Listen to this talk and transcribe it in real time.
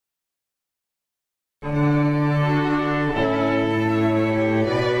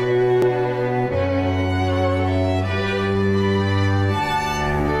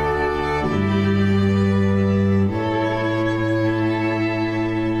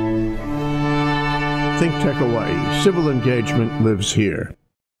ThinkTech Hawaii. Civil engagement lives here.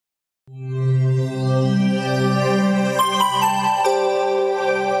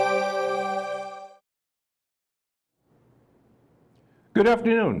 Good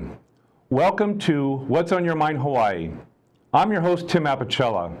afternoon. Welcome to What's on Your Mind Hawaii. I'm your host, Tim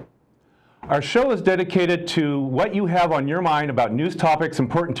Apicella. Our show is dedicated to what you have on your mind about news topics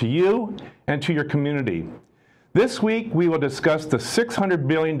important to you and to your community. This week, we will discuss the $600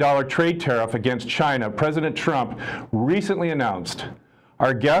 billion trade tariff against China President Trump recently announced.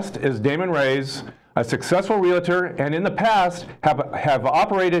 Our guest is Damon Rhys, a successful realtor, and in the past have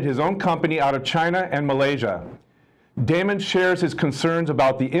operated his own company out of China and Malaysia. Damon shares his concerns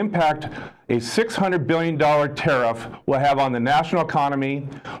about the impact a $600 billion tariff will have on the national economy,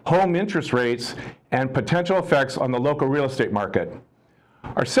 home interest rates, and potential effects on the local real estate market.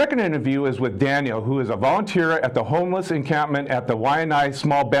 Our second interview is with Daniel, who is a volunteer at the homeless encampment at the Waianae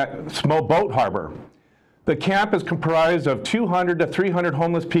small boat harbor. The camp is comprised of 200 to 300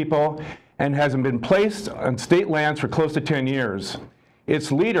 homeless people and has been placed on state lands for close to 10 years.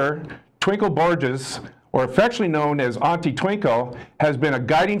 Its leader, Twinkle Borges, or affectionately known as Auntie Twinkle, has been a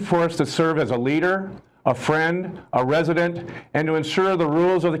guiding force to serve as a leader, a friend, a resident, and to ensure the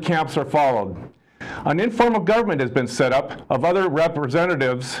rules of the camps are followed. An informal government has been set up of other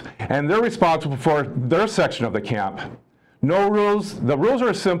representatives, and they're responsible for their section of the camp. No rules, the rules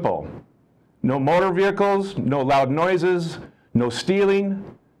are simple. No motor vehicles, no loud noises, no stealing,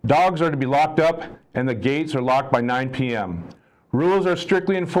 dogs are to be locked up, and the gates are locked by 9 p.m. Rules are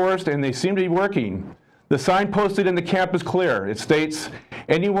strictly enforced, and they seem to be working. The sign posted in the camp is clear. It states,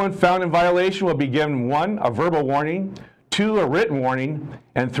 anyone found in violation will be given 1, a verbal warning, 2, a written warning,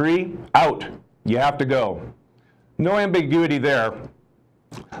 and 3, out. You have to go. No ambiguity there.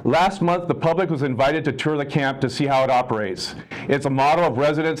 Last month, the public was invited to tour the camp to see how it operates. It's a model of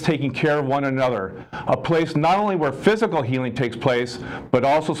residents taking care of one another, a place not only where physical healing takes place, but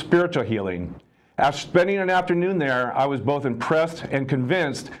also spiritual healing. After spending an afternoon there, I was both impressed and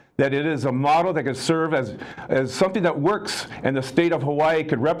convinced that it is a model that could serve as something that works, and the state of Hawaii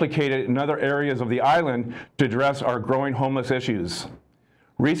could replicate it in other areas of the island to address our growing homeless issues.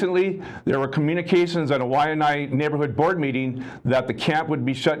 Recently, there were communications at a Waianae neighborhood board meeting that the camp would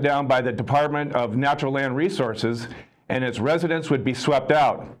be shut down by the Department of Natural Land Resources and its residents would be swept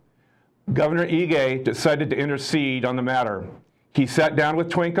out. Governor Ige decided to intercede on the matter. He sat down with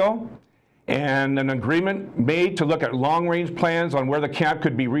Twinkle, and an agreement made to look at long-range plans on where the camp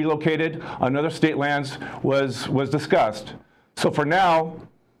could be relocated on other state lands was discussed. So for now,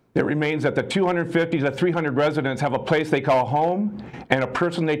 it remains that the 250 to 300 residents have a place they call home and a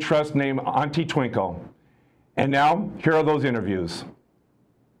person they trust named Auntie Twinkle. And now, here are those interviews.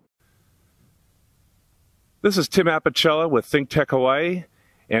 This is Tim Apicella with ThinkTech Hawaii,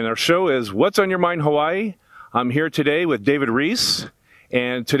 and our show is What's on Your Mind Hawaii. I'm here today with David Rhys.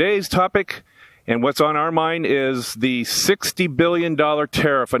 And today's topic and what's on our mind is the $60 billion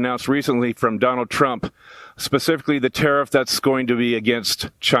tariff announced recently from Donald Trump, specifically the tariff that's going to be against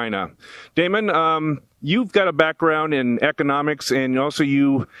China. Damon, you've got a background in economics, and also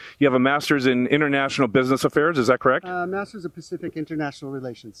you have a master's in international business affairs, is that correct? Master's of Pacific International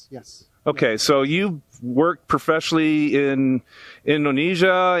Relations, yes. Okay, so you've worked professionally in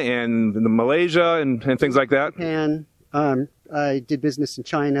Indonesia and Malaysia and things like that? Japan. I did business in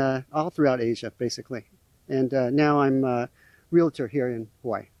China, all throughout Asia, basically. And now I'm a realtor here in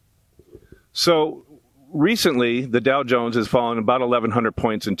Hawaii. So recently, the Dow Jones has fallen about 1,100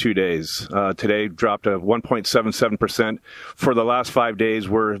 points in 2 days. Today dropped to 1.77%. For the last 5 days,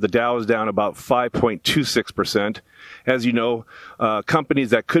 where the Dow is down about 5.26%. As you know,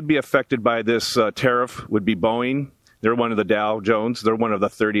 companies that could be affected by this tariff would be Boeing. They're one of the Dow Jones. They're one of the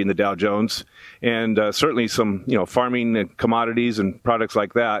 30 in the Dow Jones, and certainly some, farming and commodities and products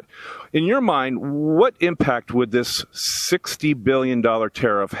like that. In your mind, what impact would this $60 billion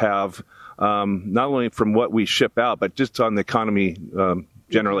tariff have, not only from what we ship out, but just on the economy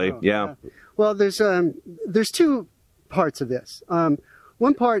generally? Yeah. Well, there's two parts of this.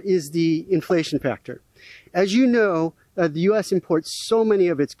 One part is the inflation factor. As you know, the U.S. imports so many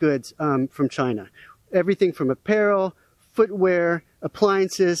of its goods from China. Everything from apparel, footwear,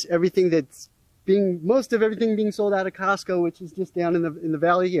 appliances, everything most of everything being sold out of Costco, which is just down in the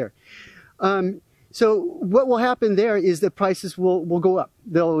valley here. So what will happen there is that prices will go up.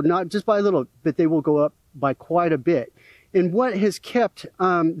 They'll not just by a little, but they will go up by quite a bit. And what has kept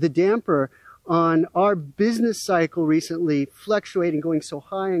the damper on our business cycle recently fluctuating, going so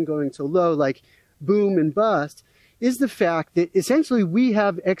high and going so low, like boom and bust, is the fact that essentially we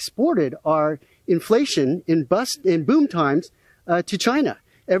have exported our inflation in boom times to China.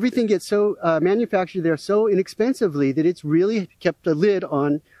 everything gets so manufactured there so inexpensively that it's really kept a lid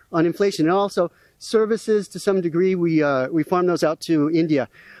on inflation. And also services, to some degree, we farm those out to India.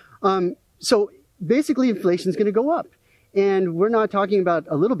 So basically inflation is going to go up. And we're not talking about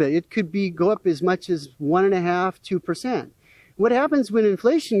a little bit. It could go up as much as 1.5%, 2%. What happens when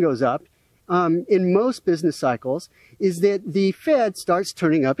inflation goes up in most business cycles is that the Fed starts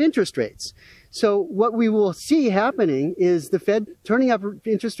turning up interest rates. So what we will see happening is the Fed turning up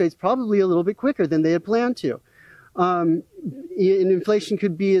interest rates probably a little bit quicker than they had planned to. And inflation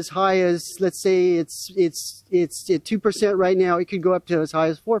could be as high as, let's say it's at 2% right now. It could go up to as high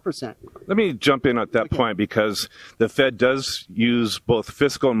as 4%. Let me jump in at that point, because the Fed does use both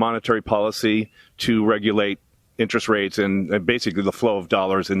fiscal and monetary policy to regulate interest rates and basically the flow of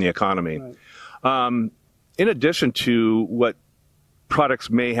dollars in the economy. Right. In addition to what products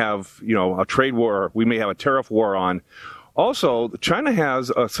may have, a trade war, we may have a tariff war on, also China has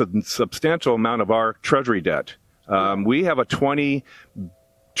a substantial amount of our treasury debt. We have a $21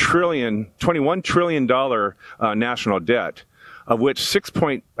 trillion national debt, of which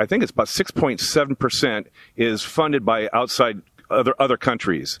I think it's about 6.7% is funded by outside other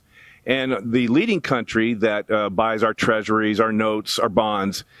countries. And the leading country that buys our treasuries, our notes, our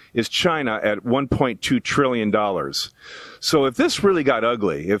bonds is China at $1.2 trillion. So if this really got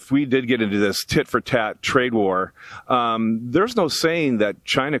ugly, if we did get into this tit-for-tat trade war, there's no saying that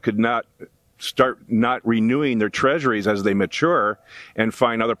China could not start not renewing their treasuries as they mature and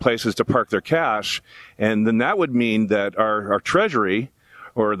find other places to park their cash. And then that would mean that our treasury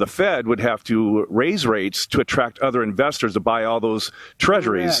or the Fed would have to raise rates to attract other investors to buy all those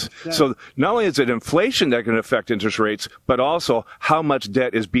treasuries. Yeah. So not only is it inflation that can affect interest rates, but also how much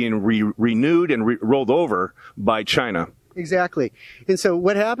debt is being renewed and rolled over by China. Exactly. And so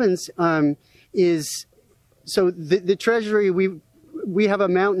what happens is, so the Treasury, we have a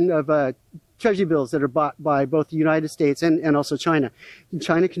mountain of Treasury bills that are bought by both the United States and also China. And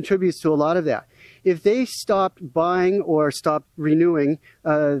China contributes to a lot of that. If they stopped buying or stopped renewing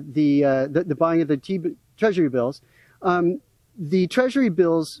the buying of the Treasury bills, the Treasury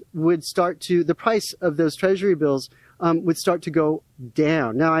bills would start to, the price of those Treasury bills would start to go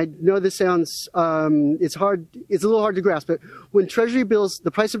down. Now, I know this sounds, it's a little hard to grasp, but when Treasury bills,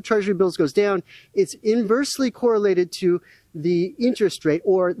 the price of Treasury bills goes down, it's inversely correlated to the interest rate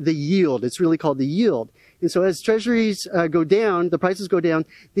or the yield. It's really called the yield. And so as treasuries go down, the prices go down,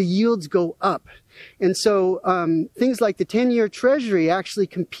 the yields go up. And so things like the 10-year treasury actually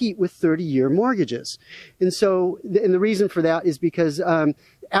compete with 30-year mortgages. And so, and the reason for that is because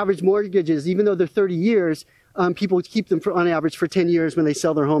average mortgages, even though they're 30 years, people keep them on average for 10 years when they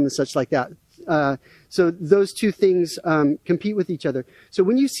sell their home and such like that. So those two things compete with each other. So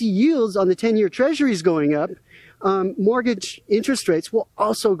when you see yields on the 10-year treasuries going up, mortgage interest rates will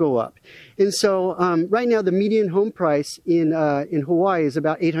also go up. And so right now the median home price in Hawaii is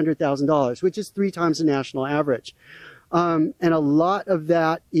about $800,000, which is 3 times the national average. And a lot of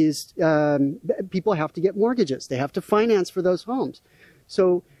that is people have to get mortgages. They have to finance for those homes.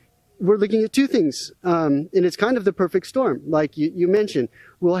 So we're looking at two things, and it's kind of the perfect storm. Like you mentioned,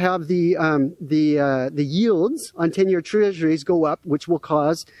 we'll have the yields on 10-year treasuries go up, which will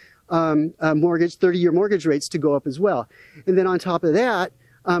cause 30-year mortgage rates to go up as well. And then on top of that,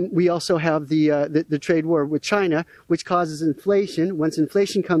 we also have the trade war with China, which causes inflation. Once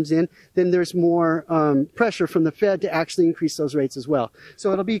inflation comes in, then there's more pressure from the Fed to actually increase those rates as well.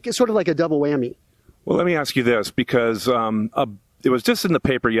 So it'll be sort of like a double whammy. Well, let me ask you this, because it was just in the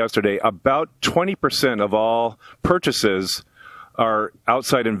paper yesterday, about 20% of all purchases are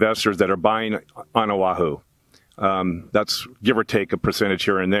outside investors that are buying on Oahu. That's give or take a percentage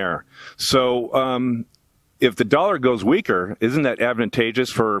here and there. So if the dollar goes weaker, isn't that advantageous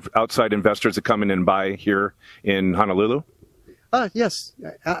for outside investors to come in and buy here in Honolulu? Yes,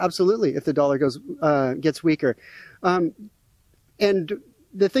 absolutely, if the dollar gets weaker. And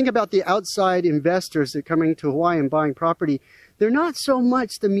the thing about the outside investors that are coming to Hawaii and buying property, they're not so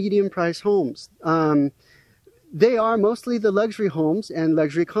much the medium price homes. They are mostly the luxury homes and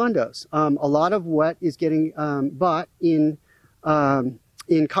luxury condos. A lot of what is getting bought in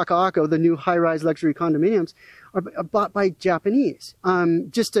Kaka'ako, the new high-rise luxury condominiums, are bought by Japanese.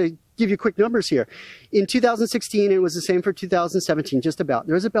 Just to give you quick numbers here, in 2016, it was the same for 2017, just about.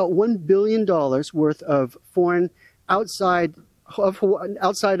 There's about $1 billion worth of foreign outside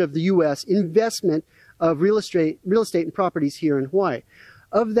of the U.S. investment of real estate and properties here in Hawaii.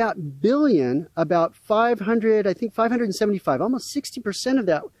 Of that billion, about 575, almost 60% of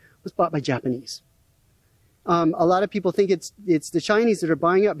that was bought by Japanese. A lot of people think it's the Chinese that are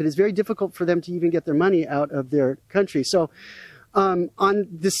buying up, but it's very difficult for them to even get their money out of their country. So On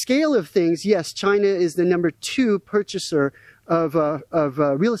the scale of things, yes, China is the #2 purchaser of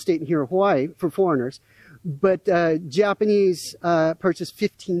real estate here in Hawaii for foreigners, but Japanese purchase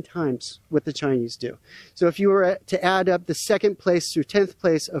 15 times what the Chinese do. So if you were to add up the 2nd place through 10th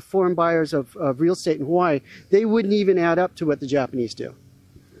place of foreign buyers of real estate in Hawaii, they wouldn't even add up to what the Japanese do.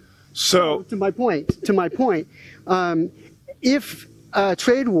 So to my point, if a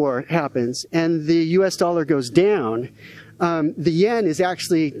trade war happens and the U.S. dollar goes down, the yen is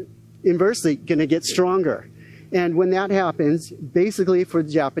actually inversely going to get stronger. And when that happens, basically for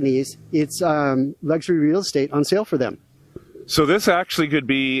the Japanese, it's luxury real estate on sale for them. So this actually could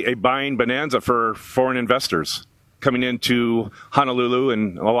be a buying bonanza for foreign investors coming into Honolulu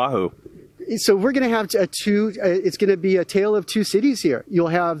and Oahu. So we're going to have it's going to be a tale of two cities here. You'll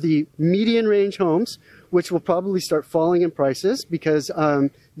have the median range homes, which will probably start falling in prices because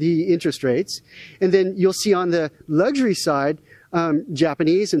the interest rates. And then you'll see on the luxury side,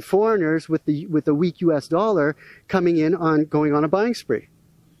 Japanese and foreigners with the weak U.S. dollar coming in going on a buying spree.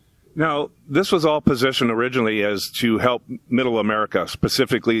 Now, this was all positioned originally as to help Middle America,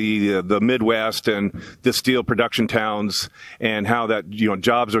 specifically the Midwest and the steel production towns, and how that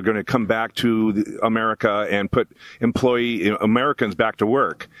jobs are going to come back to America and put Americans back to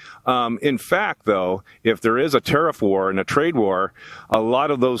work. In fact, though, if there is a tariff war and a trade war, a lot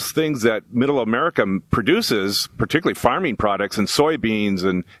of those things that Middle America produces, particularly farming products and soybeans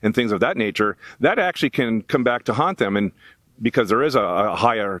and things of that nature, that actually can come back to haunt them, and because there is a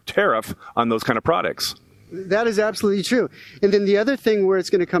higher tariff on those kind of products. That is absolutely true. And then the other thing where it's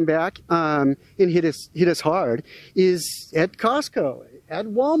going to come back and hit us hard is at Costco, at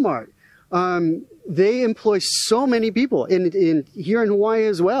Walmart. They employ so many people, in here in Hawaii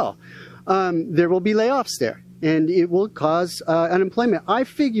as well. There will be layoffs there, and it will cause unemployment. I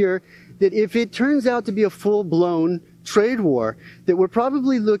figure that if it turns out to be a full-blown trade war, that we're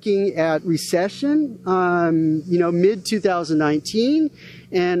probably looking at recession, mid-2019,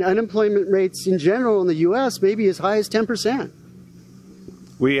 and unemployment rates in general in the U.S. maybe as high as 10%.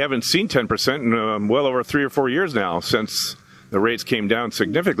 We haven't seen 10% in well over 3 or 4 years now, since the rates came down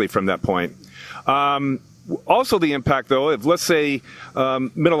significantly from that point. Also the impact, though, if let's say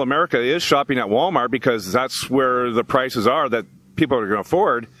Middle America is shopping at Walmart because that's where the prices are that people are going to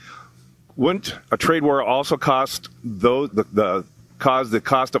afford, wouldn't a trade war also cost the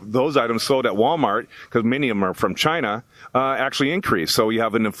cost of those items sold at Walmart, because many of them are from China, actually increase? So you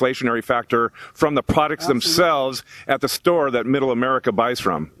have an inflationary factor from the products themselves at the store that Middle America buys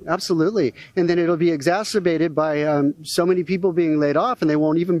from. Absolutely. And then it'll be exacerbated by so many people being laid off, and they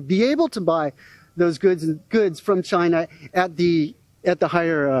won't even be able to buy those goods from China at the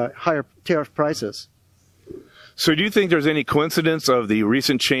higher tariff prices. So do you think there's any coincidence of the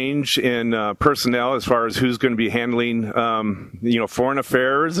recent change in personnel as far as who's going to be handling, foreign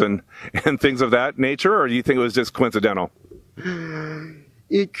affairs and things of that nature, or do you think it was just coincidental?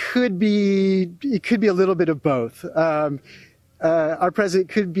 It could be a little bit of both. Our president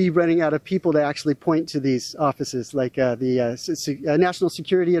could be running out of people to actually point to these offices, like the National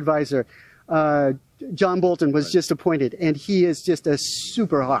Security Advisor, John Bolton, was just appointed, and he is just a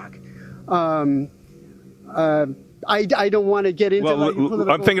super hawk. I don't want to get into. Well,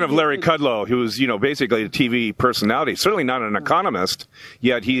 I'm thinking of Larry Kudlow, who was, basically a TV personality. Certainly not an economist,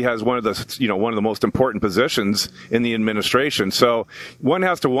 yet he has one of the most important positions in the administration. So one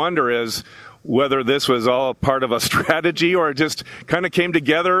has to wonder is whether this was all part of a strategy or it just kind of came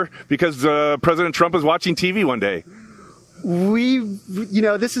together because President Trump was watching TV one day.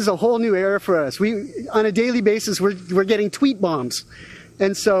 This is a whole new era for us. On a daily basis, we're getting tweet bombs.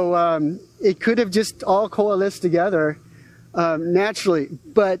 And so it could have just all coalesced together naturally.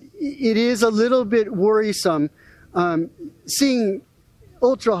 But it is a little bit worrisome seeing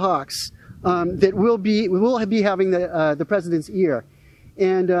ultra hawks that will be having the president's ear.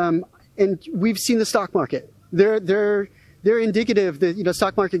 And we've seen the stock market. They're indicative that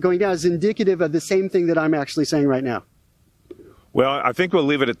stock market going down is indicative of the same thing that I'm actually saying right now. Well, I think we'll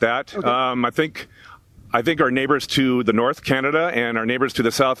leave it at that. Okay. I think our neighbors to the north, Canada, and our neighbors to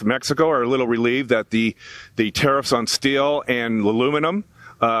the south, Mexico, are a little relieved that the tariffs on steel and aluminum,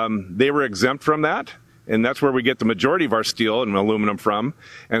 they were exempt from that. And that's where we get the majority of our steel and aluminum from.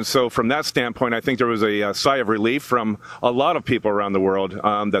 And so from that standpoint, I think there was a sigh of relief from a lot of people around the world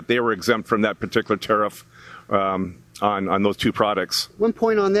that they were exempt from that particular tariff on those two products. One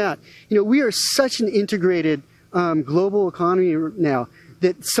point on that, we are such an integrated global economy now,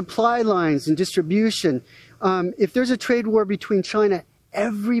 that supply lines and distribution, if there's a trade war between China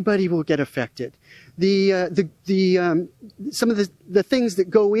everybody will get affected. Some of the things that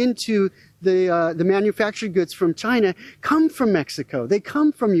go into the manufactured goods from China come from Mexico. They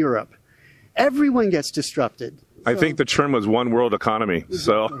come from Europe. Everyone gets disrupted. I think the term was one world economy.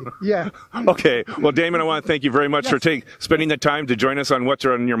 So, yeah. Okay. Well, Damon, I want to thank you very much for spending the time to join us on What's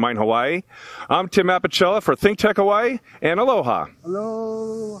on Your Mind Hawaii. I'm Tim Apicella for ThinkTech Hawaii, and aloha.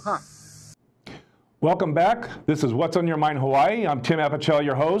 Aloha. Welcome back. This is What's on Your Mind Hawaii. I'm Tim Apicella,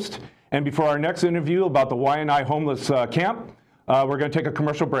 your host. And before our next interview about the Waianae homeless camp, we're going to take a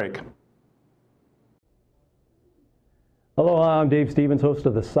commercial break. Hello, I'm Dave Stevens, host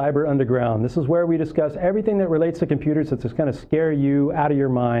of the Cyber Underground. This is where we discuss everything that relates to computers that's just going to scare you out of your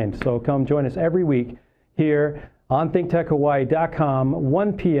mind. So come join us every week here on ThinkTechHawaii.com,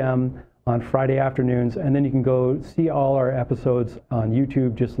 1 p.m. on Friday afternoons. And then you can go see all our episodes on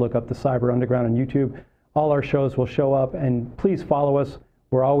YouTube. Just look up the Cyber Underground on YouTube. All our shows will show up, and please follow us.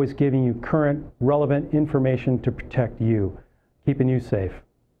 We're always giving you current, relevant information to protect you, keeping you safe.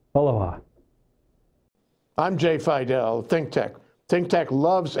 Aloha. I'm Jay Fidel, ThinkTech. ThinkTech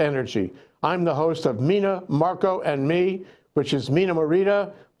loves energy. I'm the host of Mina, Marco, and Me, which is Mina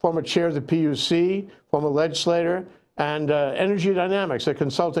Morita, former chair of the PUC, former legislator, and Energy Dynamics, a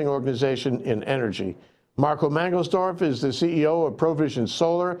consulting organization in energy. Marco Mangelsdorf is the CEO of Provision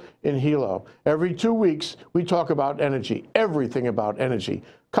Solar in Hilo. Every 2 weeks, we talk about energy, everything about energy.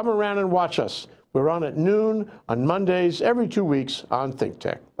 Come around and watch us. We're on at noon on Mondays, every 2 weeks on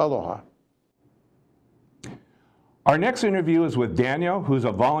ThinkTech. Aloha. Our next interview is with Daniel, who's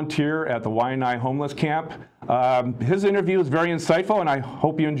a volunteer at the Waianae homeless camp. His interview is very insightful, and I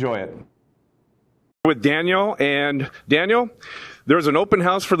hope you enjoy it. With Daniel, and Daniel, there's an open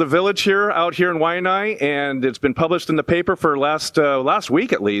house for the village out here in Waianae, and it's been published in the paper for last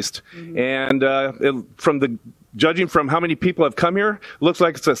week at least. Mm-hmm. And judging from how many people have come here, it looks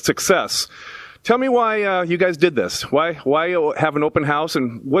like it's a success. Tell me why you guys did this. Why have an open house,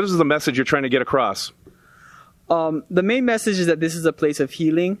 and what is the message you're trying to get across? The main message is that this is a place of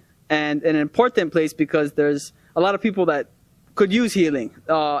healing, and an important place because there's a lot of people that could use healing,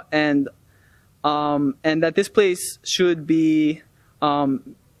 and that this place should be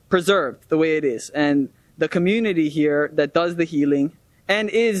preserved the way it is. And the community here that does the healing and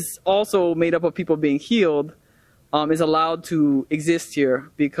is also made up of people being healed is allowed to exist here,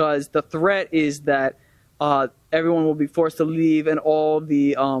 because the threat is that everyone will be forced to leave, and all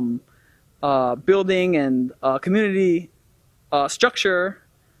the building and community structure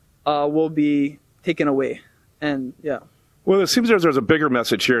will be taken away. And yeah. Well, it seems there's a bigger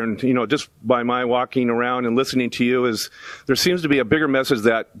message here, and just by my walking around and listening to you, is there seems to be a bigger message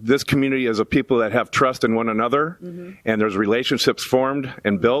that this community is a people that have trust in one another, mm-hmm. and there's relationships formed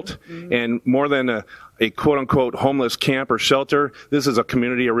and built, mm-hmm. and more than a quote-unquote homeless camp or shelter, this is a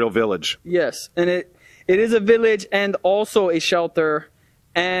community, a real village. Yes, and it is a village and also a shelter,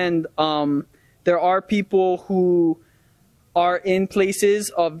 and there are people who are in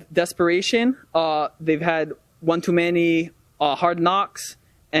places of desperation. They've had one too many hard knocks,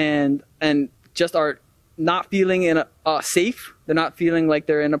 and just are not feeling safe. They're not feeling like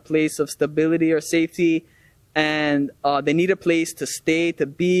they're in a place of stability or safety, and they need a place to stay, to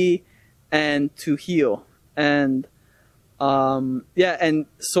be, and to heal. And yeah, and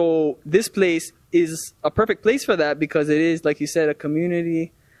so this place is a perfect place for that, because it is, like you said, a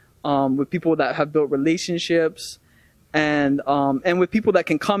community with people that have built relationships, and with people that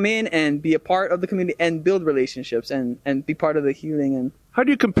can come in and be a part of the community and build relationships and be part of the healing. And how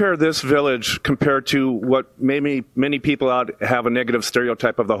do you compare this village compared to what maybe many people out have a negative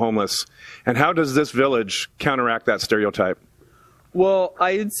stereotype of the homeless, and how does this village counteract that stereotype? Well,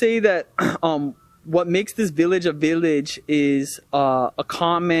 I'd say that what makes this village a village is a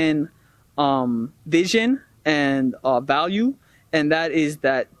common vision and value, and that is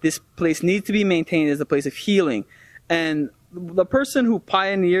that this place needs to be maintained as a place of healing. And the person who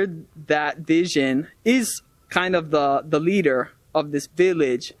pioneered that vision is kind of the leader of this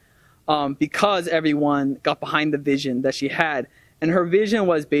village, because everyone got behind the vision that she had. And her vision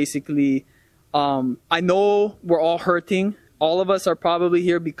was basically, I know we're all hurting. All of us are probably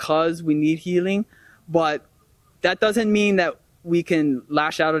here because we need healing, but that doesn't mean that we can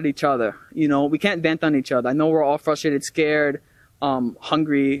lash out at each other. We can't vent on each other. I know we're all frustrated, scared,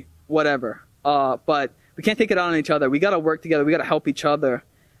 hungry, whatever. But we can't take it out on each other. We got to work together. We got to help each other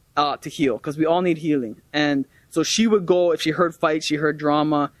to heal, because we all need healing. And so she would go, if she heard fights, she heard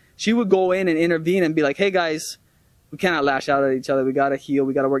drama, she would go in and intervene and be like, hey guys, we cannot lash out at each other. We got to heal.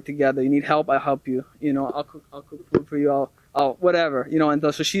 We got to work together. You need help, I'll help you. I'll cook food for you. I'll whatever. And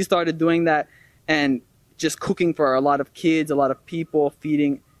so she started doing that and just cooking for a lot of kids, a lot of people,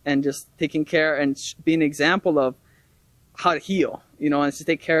 feeding and just taking care and being an example of how to heal, you know, and to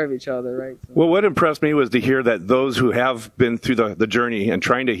take care of each other, right? So. Well, what impressed me was to hear that those who have been through the journey and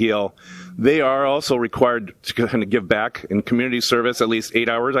trying to heal, they are also required to kind of give back in community service, at least 8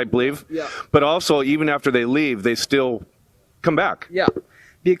 hours, I believe. Yeah. But also, even after they leave, they still come back. Yeah,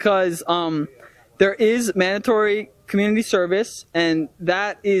 because there is mandatory community service, and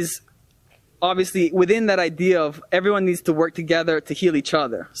that is obviously within that idea of everyone needs to work together to heal each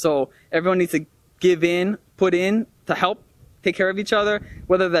other. So everyone needs to give in, put in to help take care of each other,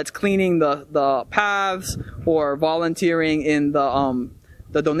 whether that's cleaning the paths or volunteering in the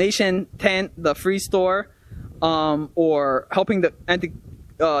donation tent, the free store, or helping the Auntie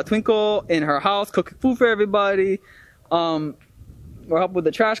Twinkle in her house, cooking food for everybody, or help with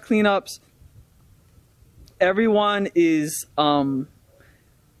the trash cleanups. Everyone is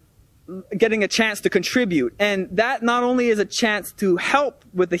getting a chance to contribute, and that not only is a chance to help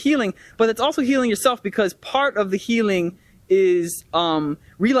with the healing, but it's also healing yourself, because part of the healing is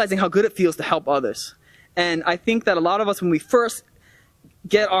realizing how good it feels to help others. And I think that a lot of us, when we first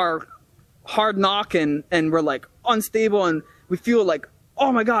get our hard knock and we're like unstable and we feel like,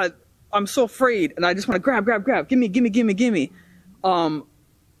 oh my God, I'm so afraid and I just want to grab, gimme.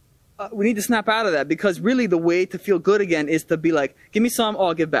 We need to snap out of that, because really the way to feel good again is to be like, give me some,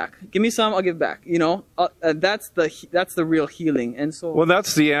 I'll give back. Give me some, I'll give back. You know, that's the real healing. And so, well,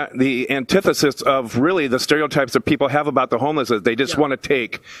 that's the antithesis of really the stereotypes that people have about the homeless. Is they just want to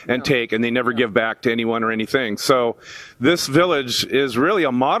take and take, and they never give back to anyone or anything. So this village is really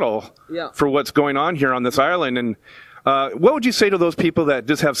a model for what's going on here on this island. And what would you say to those people that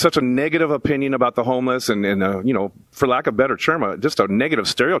just have such a negative opinion about the homeless and you know, for lack of better term, just a negative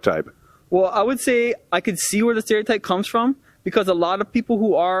stereotype? Well, I would say I could see where the stereotype comes from, because a lot of people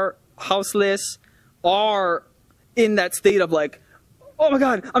who are houseless are in that state of like, oh my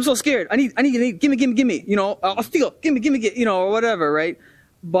God, I'm so scared. I need, gimme, you know, I'll steal, gimme, you know, or whatever, right?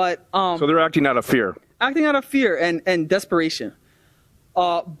 But so they're acting out of fear. Acting out of fear and desperation.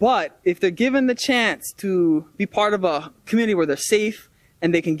 But if they're given the chance to be part of a community where they're safe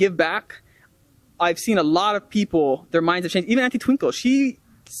and they can give back, I've seen a lot of people, their minds have changed. Even Auntie Twinkle, she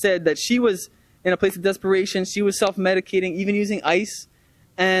said that she was in a place of desperation. She was self-medicating, even using ice.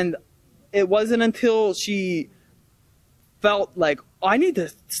 And it wasn't until she felt like, oh, I need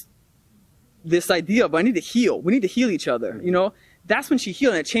this idea of I need to heal. We need to heal each other. You know, that's when she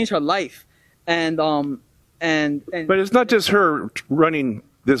healed, and it changed her life. And but it's not just her running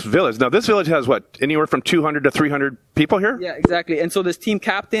this village. Now, this village has what, anywhere from 200 to 300 people here? Yeah, exactly. And so there's team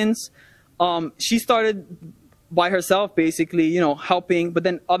captains. She started by herself, basically, you know, helping. But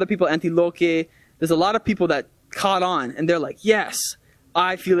then other people, Auntie Loke, there's a lot of people that caught on, and they're like, yes,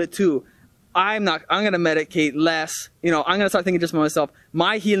 I feel it too. I'm going to medicate less. You know, I'm going to start thinking just for myself.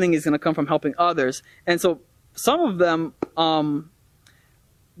 My healing is going to come from helping others. And so some of them,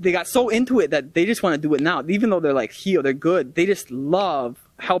 they got so into it that they just want to do it now. Even though they're like healed, they're good, they just love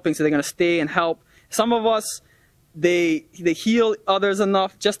helping, so they're going to stay and help. Some of us, they heal others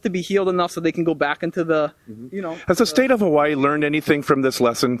enough just to be healed enough so they can go back into the, you know. Has the state of Hawaii learned anything from this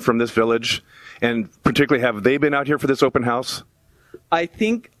lesson, from this village? And particularly, have they been out here for this open house? I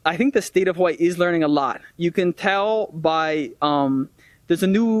think the state of Hawaii is learning a lot. You can tell by, there's a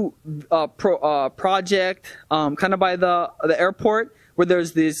new project kind of by the airport, where there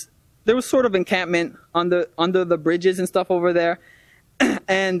was sort of encampment under the bridges and stuff over there.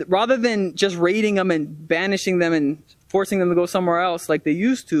 And rather than just raiding them and banishing them and forcing them to go somewhere else like they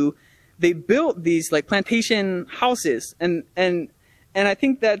used to, they built these like plantation houses. And I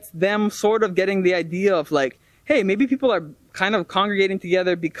think that's them sort of getting the idea of like, hey, maybe people are kind of congregating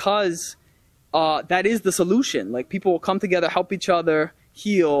together because that is the solution. Like, people will come together, help each other,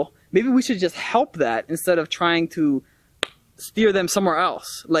 heal. Maybe we should just help that instead of trying to steer them somewhere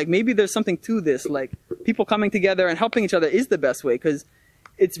else. Like, maybe there's something to this, like people coming together and helping each other is the best way, because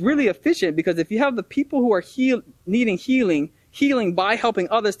it's really efficient. Because if you have the people who are needing healing by helping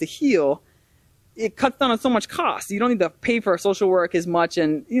others to heal, it cuts down on so much cost. You don't need to pay for social work as much,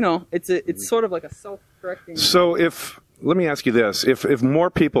 and you know, it's sort of like a self-correcting. So let me ask you this, if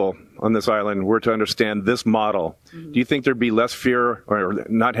more people on this island were to understand this model, do you think there'd be less fear, or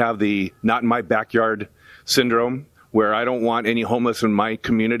not have the not in my backyard syndrome, where I don't want any homeless in my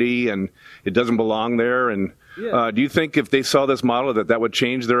community and it doesn't belong there? And do you think if they saw this model that would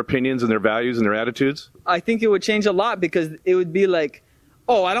change their opinions and their values and their attitudes? I think it would change a lot, because it would be like,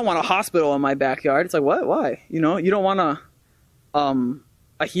 oh, I don't want a hospital in my backyard. It's like, what? Why? You know, you don't want to,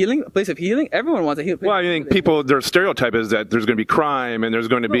 a place of healing. Everyone wants a healing. Well, I think people, their stereotype is that there's going to be crime and there's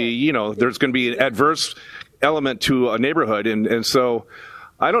going to be, you know, there's going to be an adverse element to a neighborhood. And so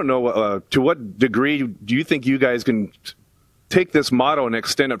I don't know, to what degree do you think you guys can take this motto and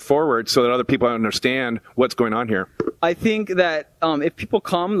extend it forward so that other people understand what's going on here? I think that if people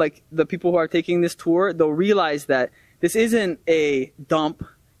come, like the people who are taking this tour, they'll realize that this isn't a dump.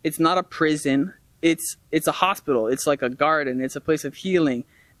 It's not a prison. It's a hospital. It's like a garden. It's a place of healing.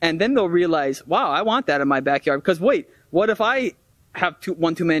 And then they'll realize, wow, I want that in my backyard. Because wait, what if I have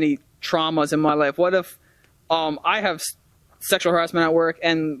one too many traumas in my life? What if I have sexual harassment at work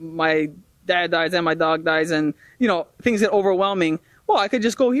and my dad dies and my dog dies and, you know, things get overwhelming? Well, I could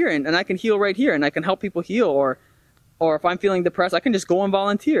just go here and I can heal right here and I can help people heal. Or if I'm feeling depressed, I can just go and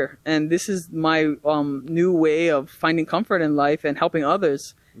volunteer. And this is my new way of finding comfort in life and helping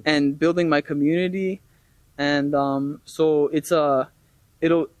others and building my community. And so I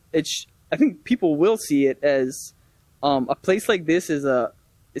think people will see it as a place like this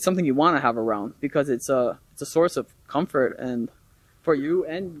it's something you want to have around because it's a source of comfort and for you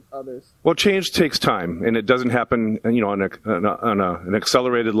and others. Well, change takes time, and it doesn't happen, you know, on an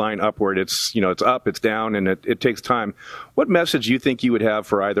accelerated line upward. It's, you know, it's up, it's down, and it takes time. What message do you think you would have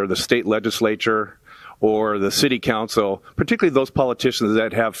for either the state legislature or the city council, particularly those politicians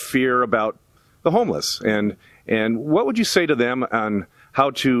that have fear about the homeless? And what would you say to them on how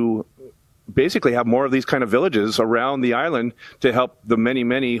to basically have more of these kind of villages around the island to help the many,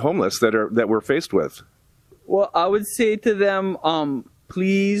 many homeless that we're faced with? Well, I would say to them,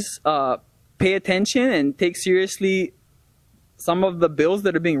 please pay attention and take seriously some of the bills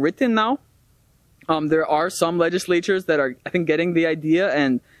that are being written now. There are some legislatures that are, I think, getting the idea,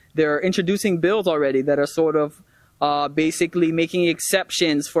 and they're introducing bills already that are sort of basically making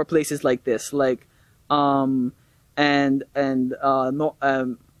exceptions for places like this, like allowing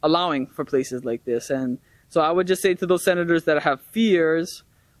for places like this. And so I would just say to those senators that have fears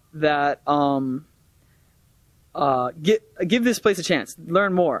that give this place a chance,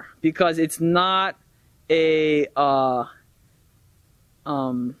 learn more, because it's not a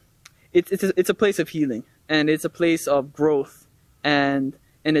it's a place of healing, and it's a place of growth, and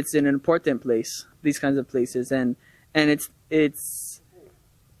it's an important place, these kinds of places, and it's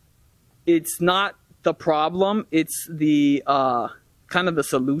not the problem, it's the kind of the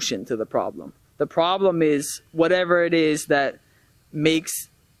solution to the problem. The problem is whatever it is that makes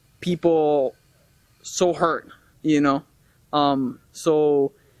people so hurt, you know.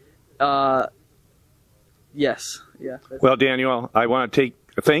 Yes, yeah. Well, Daniel, I want to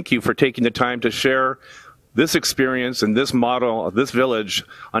thank you for taking the time to share this experience and this model of this village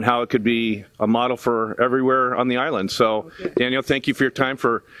on how it could be a model for everywhere on the island. So, okay. Daniel, thank you for your time,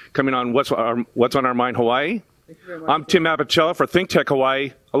 for coming on What's on Our Mind Hawaii. Thank you very much. I'm Tim Apicella for ThinkTech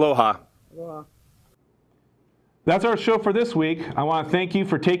Hawaii. Aloha. Aloha. That's our show for this week. I want to thank you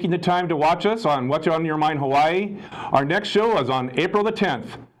for taking the time to watch us on What's on Your Mind Hawaii. Our next show is on April the 10th.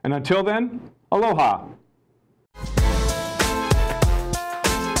 And until then, aloha.